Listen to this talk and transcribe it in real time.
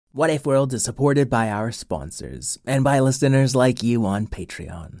What If World is supported by our sponsors and by listeners like you on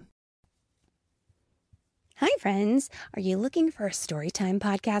Patreon. Hi, friends. Are you looking for a storytime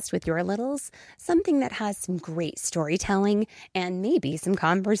podcast with your littles? Something that has some great storytelling and maybe some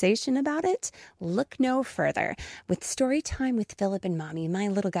conversation about it? Look no further. With Storytime with Philip and Mommy, my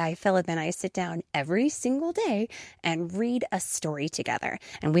little guy Philip and I sit down every single day and read a story together.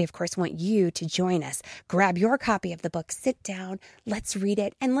 And we, of course, want you to join us. Grab your copy of the book, sit down, let's read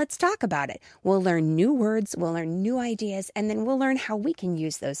it, and let's talk about it. We'll learn new words, we'll learn new ideas, and then we'll learn how we can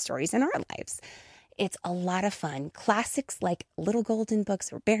use those stories in our lives. It's a lot of fun. Classics like Little Golden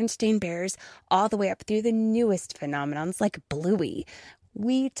Books or Berenstain Bears, all the way up through the newest phenomenons like Bluey.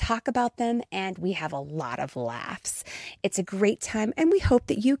 We talk about them and we have a lot of laughs. It's a great time and we hope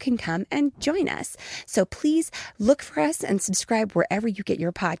that you can come and join us. So please look for us and subscribe wherever you get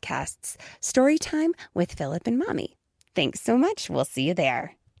your podcasts. Storytime with Philip and Mommy. Thanks so much. We'll see you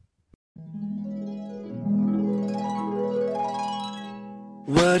there.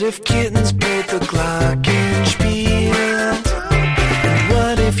 What if kittens played the glockenspiel? And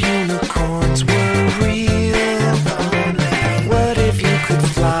what if unicorns were real? What if you could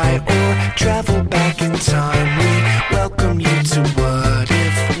fly or travel back in time? We welcome you to What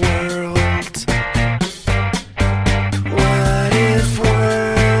If World. What If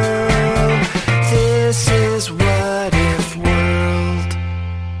World? This is What If World.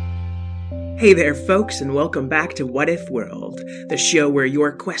 Hey there, folks, and welcome back to What If World, the show where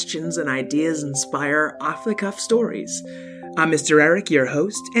your questions and ideas inspire off-the-cuff stories. I'm Mr. Eric, your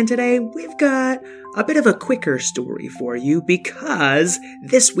host, and today we've got a bit of a quicker story for you because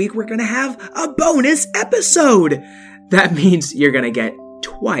this week we're going to have a bonus episode. That means you're going to get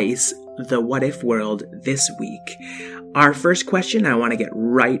twice the What If World this week. Our first question, I want to get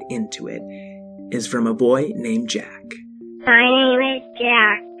right into it, is from a boy named Jack. My name is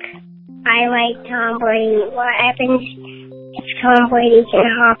Jack. I like Tom Brady. What happens if Tom Brady can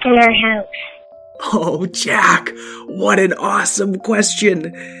hop in our house? Oh, Jack, what an awesome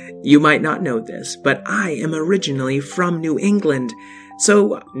question. You might not know this, but I am originally from New England,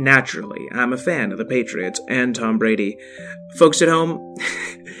 so naturally, I'm a fan of the Patriots and Tom Brady. Folks at home,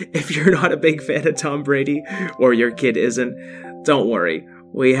 if you're not a big fan of Tom Brady, or your kid isn't, don't worry.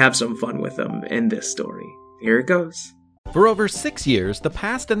 We have some fun with them in this story. Here it goes. For over 6 years, The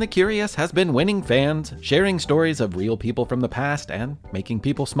Past and the Curious has been winning fans, sharing stories of real people from the past, and making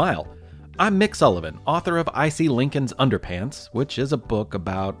people smile. I'm Mick Sullivan, author of I See Lincoln's Underpants, which is a book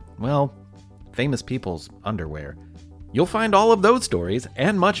about, well, famous people's underwear. You'll find all of those stories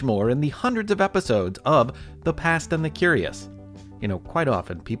and much more in the hundreds of episodes of The Past and the Curious. You know, quite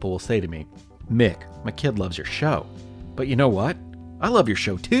often people will say to me, Mick, my kid loves your show. But you know what? I love your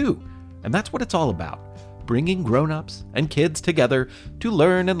show too. And that's what it's all about. Bringing grown-ups and kids together to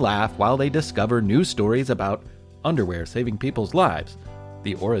learn and laugh while they discover new stories about underwear saving people's lives,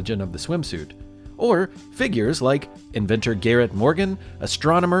 the origin of the swimsuit, or figures like inventor Garrett Morgan,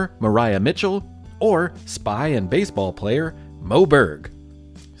 astronomer Mariah Mitchell, or spy and baseball player Mo Berg.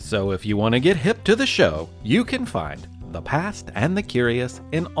 So if you want to get hip to the show, you can find The Past and the Curious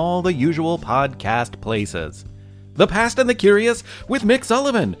in all the usual podcast places. The Past and the Curious with Mick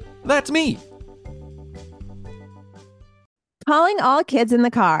Sullivan. That's me. Calling all kids in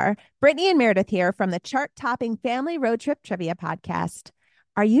the car. Brittany and Meredith here from the chart-topping Family Road Trip Trivia Podcast.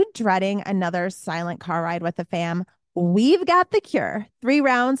 Are you dreading another silent car ride with the fam? We've got the cure. 3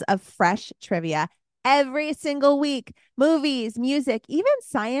 rounds of fresh trivia every single week. Movies, music, even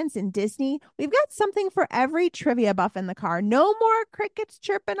science and Disney. We've got something for every trivia buff in the car. No more crickets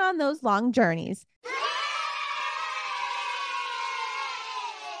chirping on those long journeys.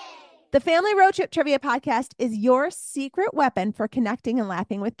 The Family Road Trip Trivia Podcast is your secret weapon for connecting and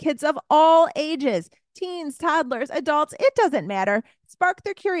laughing with kids of all ages. Teens, toddlers, adults, it doesn't matter. Spark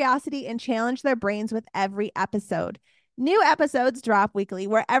their curiosity and challenge their brains with every episode. New episodes drop weekly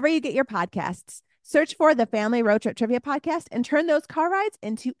wherever you get your podcasts. Search for the Family Road Trip Trivia Podcast and turn those car rides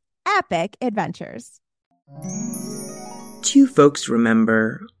into epic adventures. Do you folks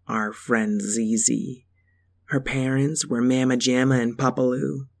remember our friend Zizi? Her parents were Mama Jamma and Papa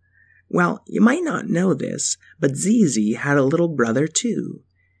Lou. Well, you might not know this, but Zizi had a little brother too.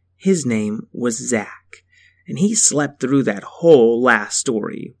 His name was Zach, and he slept through that whole last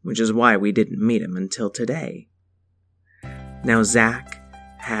story, which is why we didn't meet him until today. Now, Zach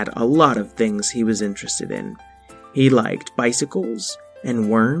had a lot of things he was interested in. He liked bicycles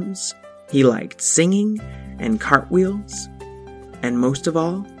and worms, he liked singing and cartwheels, and most of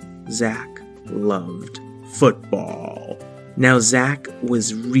all, Zach loved football. Now, Zach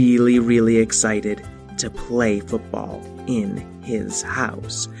was really excited to play football in his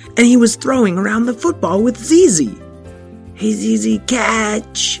house, and he was throwing around the football with Zizi. "Hey, Zizi,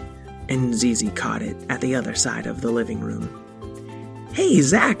 catch!" And Zizi caught it at the other side of the living room. "Hey,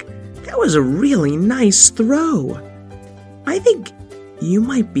 Zach, that was a really nice throw. I think you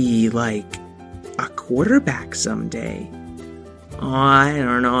might be like a quarterback someday." "Oh, I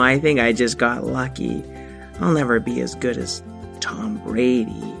don't know. I think I just got lucky. I'll never be as good as Tom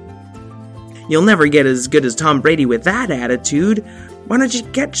Brady." "You'll never get as good as Tom Brady with that attitude. Why don't you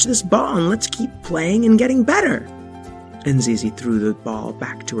catch this ball and let's keep playing and getting better?" And Zizi threw the ball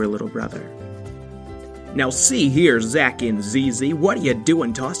back to her little brother. "Now see here, Zach and Zizi, what are you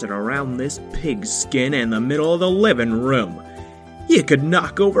doing tossing around this pigskin in the middle of the living room? You could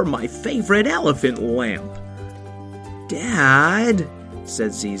knock over my favorite elephant lamp." "Dad,"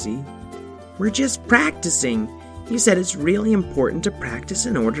 said Zizi, "we're just practicing. You said it's really important to practice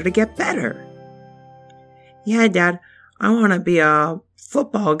in order to get better." "Yeah, Dad, I want to be a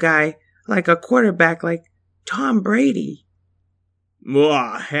football guy, like a quarterback like Tom Brady."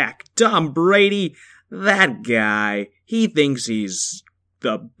 "Oh, heck, Tom Brady? That guy, he thinks he's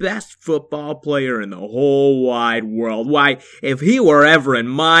the best football player in the whole wide world. Why, if he were ever in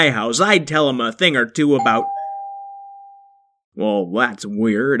my house, I'd tell him a thing or two about..." "Well, that's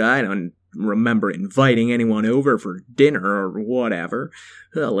weird. I don't remember inviting anyone over for dinner or whatever.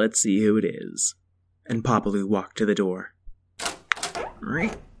 Well, let's see who it is." And Papaloo walked to the door.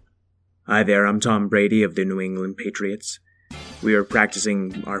 "Hi there, I'm Tom Brady of the New England Patriots. We were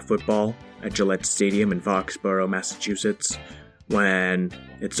practicing our football at Gillette Stadium in Foxborough, Massachusetts, when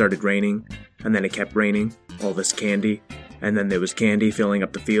it started raining, and then it kept raining, all this candy, and then there was candy filling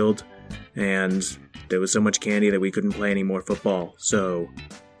up the field, and there was so much candy that we couldn't play any more football. So,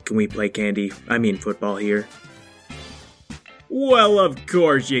 can we play football here?" "Well, of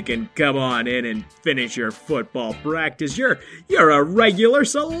course you can come on in and finish your football practice. You're a regular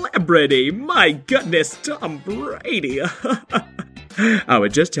celebrity. My goodness, Tom Brady." "I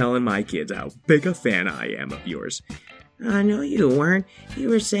was just telling my kids how big a fan I am of yours." "No, you weren't. You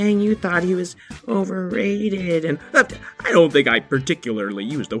were saying you thought he was overrated, and..." "I don't think I particularly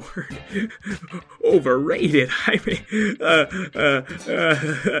used the word overrated. I mean,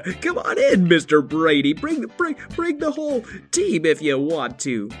 come on in, Mr. Brady. Bring the whole team if you want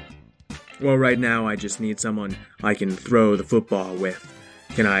to." "Well, right now I just need someone I can throw the football with.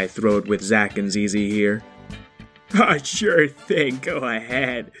 Can I throw it with Zach and Zizi here?" Sure thing. Go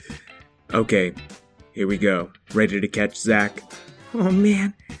ahead." "Okay. Here we go. Ready to catch, Zach?" "Oh,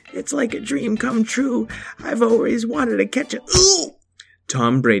 man, it's like a dream come true. I've always wanted to catch it." Ooh!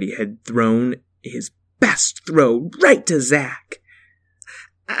 Tom Brady had thrown his best throw right to Zach.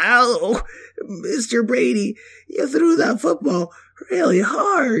 "Ow! Mr. Brady, you threw that football really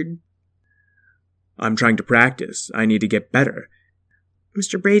hard." "I'm trying to practice. I need to get better."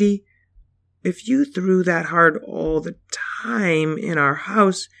 "Mr. Brady, if you threw that hard all the time in our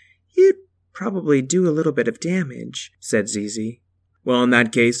house, you'd probably do a little bit of damage," said Zizi. "Well, in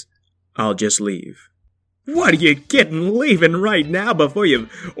that case, I'll just leave." "What, are you kidding? Leaving right now before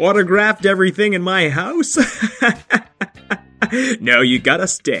you've autographed everything in my house?" "No, you gotta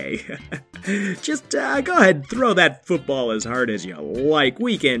stay. Just go ahead and throw that football as hard as you like.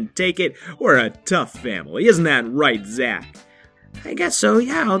 We can take it. We're a tough family. Isn't that right, Zach?" "I guess so,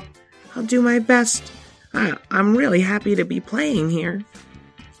 yeah. I'll do my best. I'm really happy to be playing here."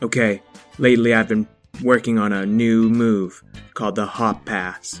 "Okay. Lately I've been working on a new move called the hop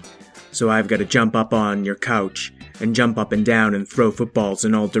pass. So I've got to jump up on your couch and jump up and down and throw footballs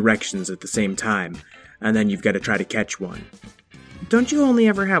in all directions at the same time. And then you've got to try to catch one." "Don't you only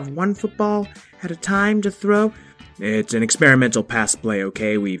ever have one football at a time to throw?" "It's an experimental pass play,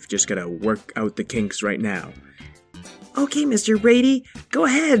 okay? We've just got to work out the kinks right now." "Okay, Mr. Brady, go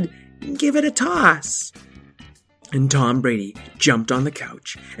ahead. Give it a toss." And Tom Brady jumped on the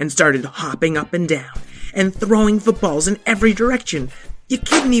couch and started hopping up and down and throwing footballs in every direction. You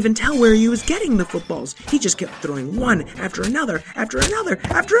couldn't even tell where he was getting the footballs. He just kept throwing one after another, after another,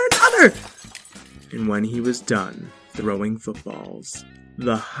 after another. And when he was done throwing footballs,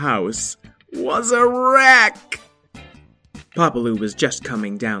 the house was a wreck. Papaloo was just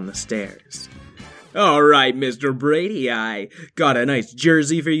coming down the stairs. "All right, Mr. Brady, I got a nice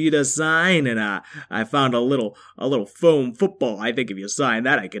jersey for you to sign, and I found a little foam football. I think if you sign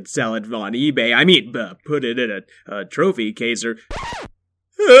that, I could sell it on eBay. I mean, put it in a trophy case or..."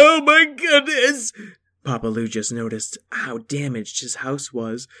 "Oh my goodness!" Papaloo just noticed how damaged his house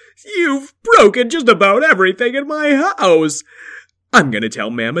was. "You've broken just about everything in my house. I'm gonna tell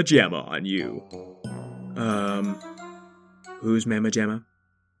Mama Jamma on you." Who's Mama Jamma?"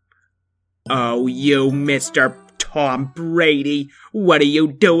 "Oh, you Mr. Tom Brady, what are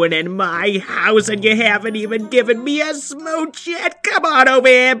you doing in my house and you haven't even given me a smooch yet? Come on over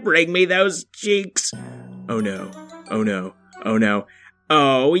here, bring me those cheeks. Oh no, oh no, oh no.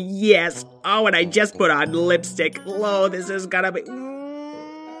 Oh yes, oh and I just put on lipstick. Oh, this is gonna be...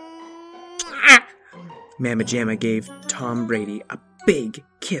 Mama Jamma gave Tom Brady a big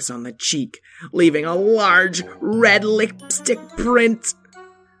kiss on the cheek, leaving a large red lipstick print.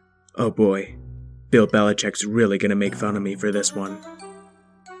 Oh boy, Bill Belichick's really gonna make fun of me for this one.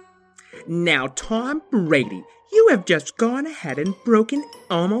 Now, Tom Brady, you have just gone ahead and broken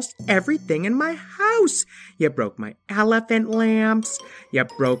almost everything in my house. You broke my elephant lamps. You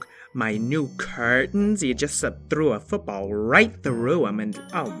broke my new curtains. You just threw a football right through them, and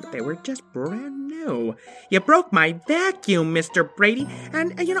they were just brand new. You broke my vacuum, Mr. Brady,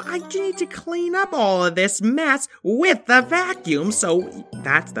 and I need to clean up all of this mess with the vacuum, so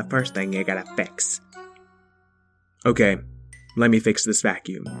that's the first thing you gotta fix. Okay, let me fix this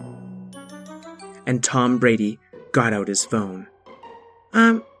vacuum. And Tom Brady got out his phone.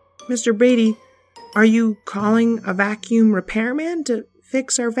 Mr. Brady, are you calling a vacuum repairman to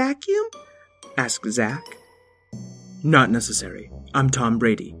fix our vacuum? Asked Zach. Not necessary. I'm Tom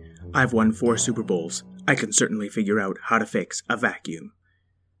Brady. I've won 4 Super Bowls. I can certainly figure out how to fix a vacuum.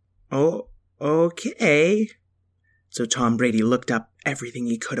 Oh, okay. So Tom Brady looked up everything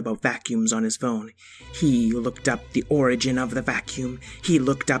he could about vacuums on his phone. He looked up the origin of the vacuum. He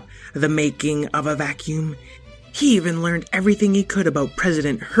looked up the making of a vacuum. He even learned everything he could about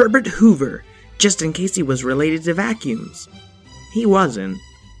President Herbert Hoover, just in case he was related to vacuums. He wasn't.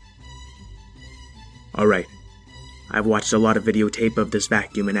 Alright, I've watched a lot of videotape of this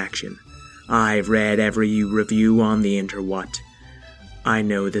vacuum in action. I've read every review on the interwhat. I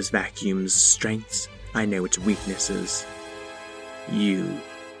know this vacuum's strengths. I know its weaknesses. You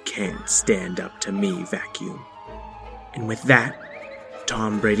can't stand up to me, vacuum. And with that,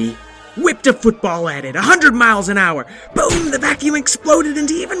 Tom Brady whipped a football at it, 100 miles an hour. Boom! The vacuum exploded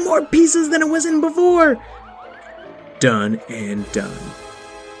into even more pieces than it was in before. Done and done.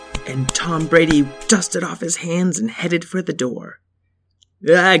 And Tom Brady dusted off his hands and headed for the door.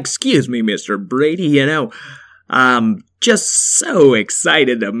 Excuse me, Mr. Brady, I'm just so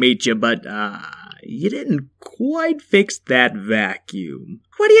excited to meet you, but, you didn't quite fix that vacuum.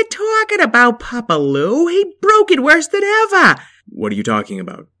 What are you talking about, Papa Lou? He broke it worse than ever. What are you talking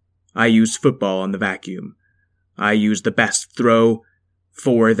about? I used football on the vacuum. I used the best throw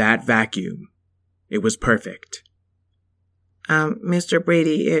for that vacuum. It was perfect. Mr.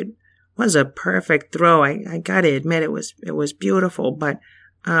 Brady, it was a perfect throw. I gotta admit it was beautiful, but,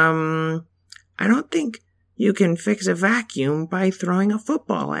 I don't think you can fix a vacuum by throwing a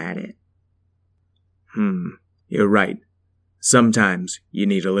football at it. You're right. Sometimes you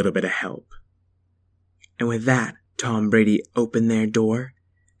need a little bit of help. And with that, Tom Brady opened their door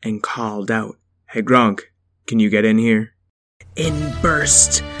and called out, Hey Gronk, can you get in here? In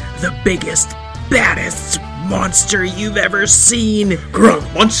burst the biggest, baddest monster you've ever seen.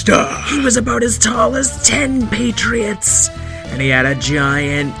 Gronk Monster! He was about as tall as 10 Patriots, and he had a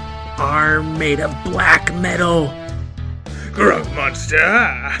giant arm made of black metal. Gronk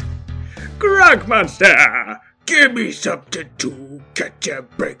Monster! Gronk Monster! Give me something to catch and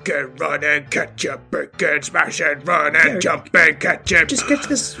break and run and catch and break and smash and run and jump and catch and... Just catch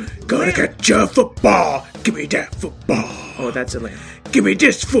this... Gotta catch a football! Give me that football! Oh, that's a lamb. Give me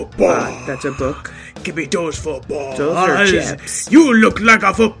this football! That's a book. Give me those footballs. Those are chips. You look like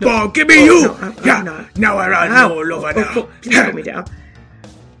a football! Give me you! No, I'm not. Now I run all over now. Please put me down.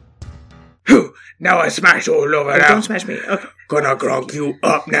 Now I smash all over now. Don't smash me. Okay. Gonna gronk you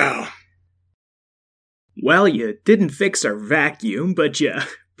up now. Well, you didn't fix our vacuum, but you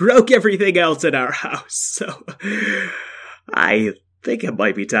broke everything else in our house, so I think it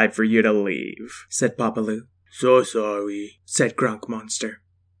might be time for you to leave, said Papa Lou. So sorry, said Gronk Monster.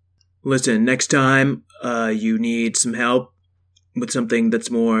 Listen, next time you need some help with something that's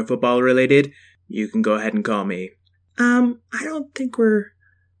more football related, you can go ahead and call me. I don't think we're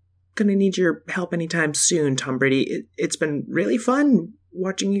gonna need your help anytime soon, Tom Brady. It's been really fun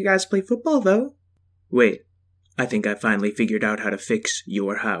watching you guys play football, though. Wait, I think I finally figured out how to fix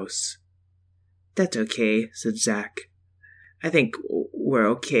your house. That's okay, said Zach. I think we're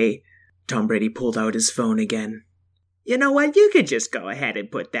okay. Tom Brady pulled out his phone again. You know what? You could just go ahead and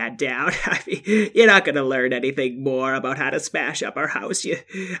put that down. I mean, you're not going to learn anything more about how to smash up our house.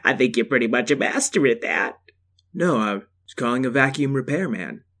 I think you're pretty much a master at that. No, I was calling a vacuum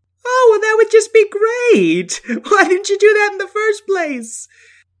repairman. Oh, well, that would just be great. Why didn't you do that in the first place?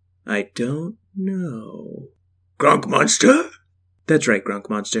 I don't know. Gronk Monster? That's right, Gronk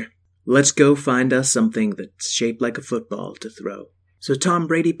Monster. Let's go find us something that's shaped like a football to throw. So Tom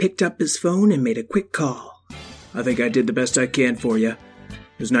Brady picked up his phone and made a quick call. I think I did the best I can for you.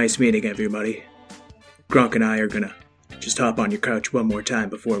 It was nice meeting everybody. Gronk and I are gonna just hop on your couch one more time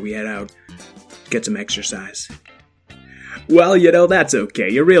before we head out. Get some exercise. Well, that's okay.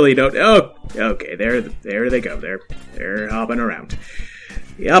 You really don't... Oh, okay, there they go. They're hopping around.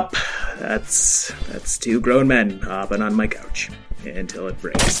 Yup, that's two grown men hopping on my couch until it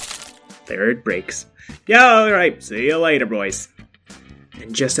breaks. There it breaks. Yeah, alright, see you later, boys.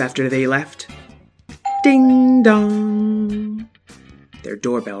 And just after they left, ding dong, their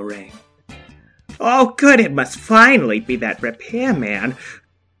doorbell rang. Oh, good, it must finally be that repairman.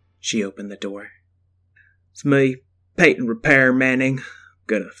 She opened the door. It's me, Peyton Repair Manning.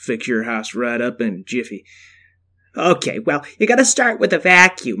 Gonna fix your house right up in a jiffy. Okay, well, you gotta start with a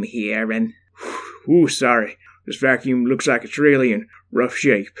vacuum here, and... Ooh, sorry. This vacuum looks like it's really in rough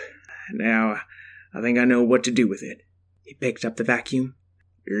shape. Now, I think I know what to do with it. He picked up the vacuum.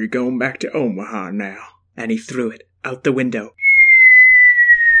 You're going back to Omaha now. And he threw it out the window.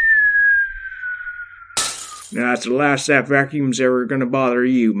 Now, that's the last that vacuum's ever gonna bother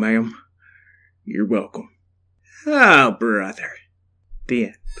you, ma'am. You're welcome. Oh, brother. The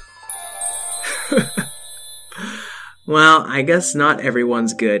end. Well, I guess not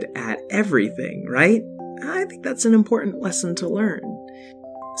everyone's good at everything, right? I think that's an important lesson to learn.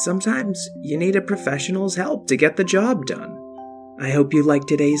 Sometimes you need a professional's help to get the job done. I hope you liked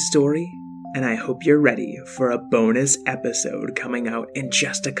today's story, and I hope you're ready for a bonus episode coming out in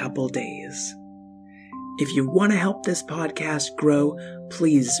just a couple days. If you want to help this podcast grow,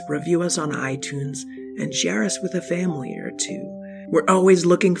 please review us on iTunes and share us with a family or two. We're always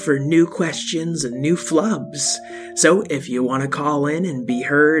looking for new questions and new flubs. So if you want to call in and be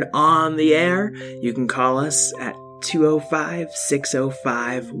heard on the air, you can call us at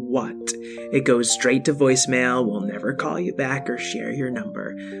 205-605-WHAT. It goes straight to voicemail. We'll never call you back or share your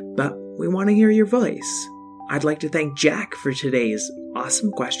number, but we want to hear your voice. I'd like to thank Jack for today's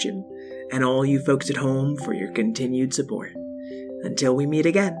awesome question, and all you folks at home for your continued support. Until we meet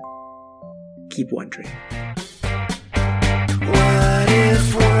again, keep wondering.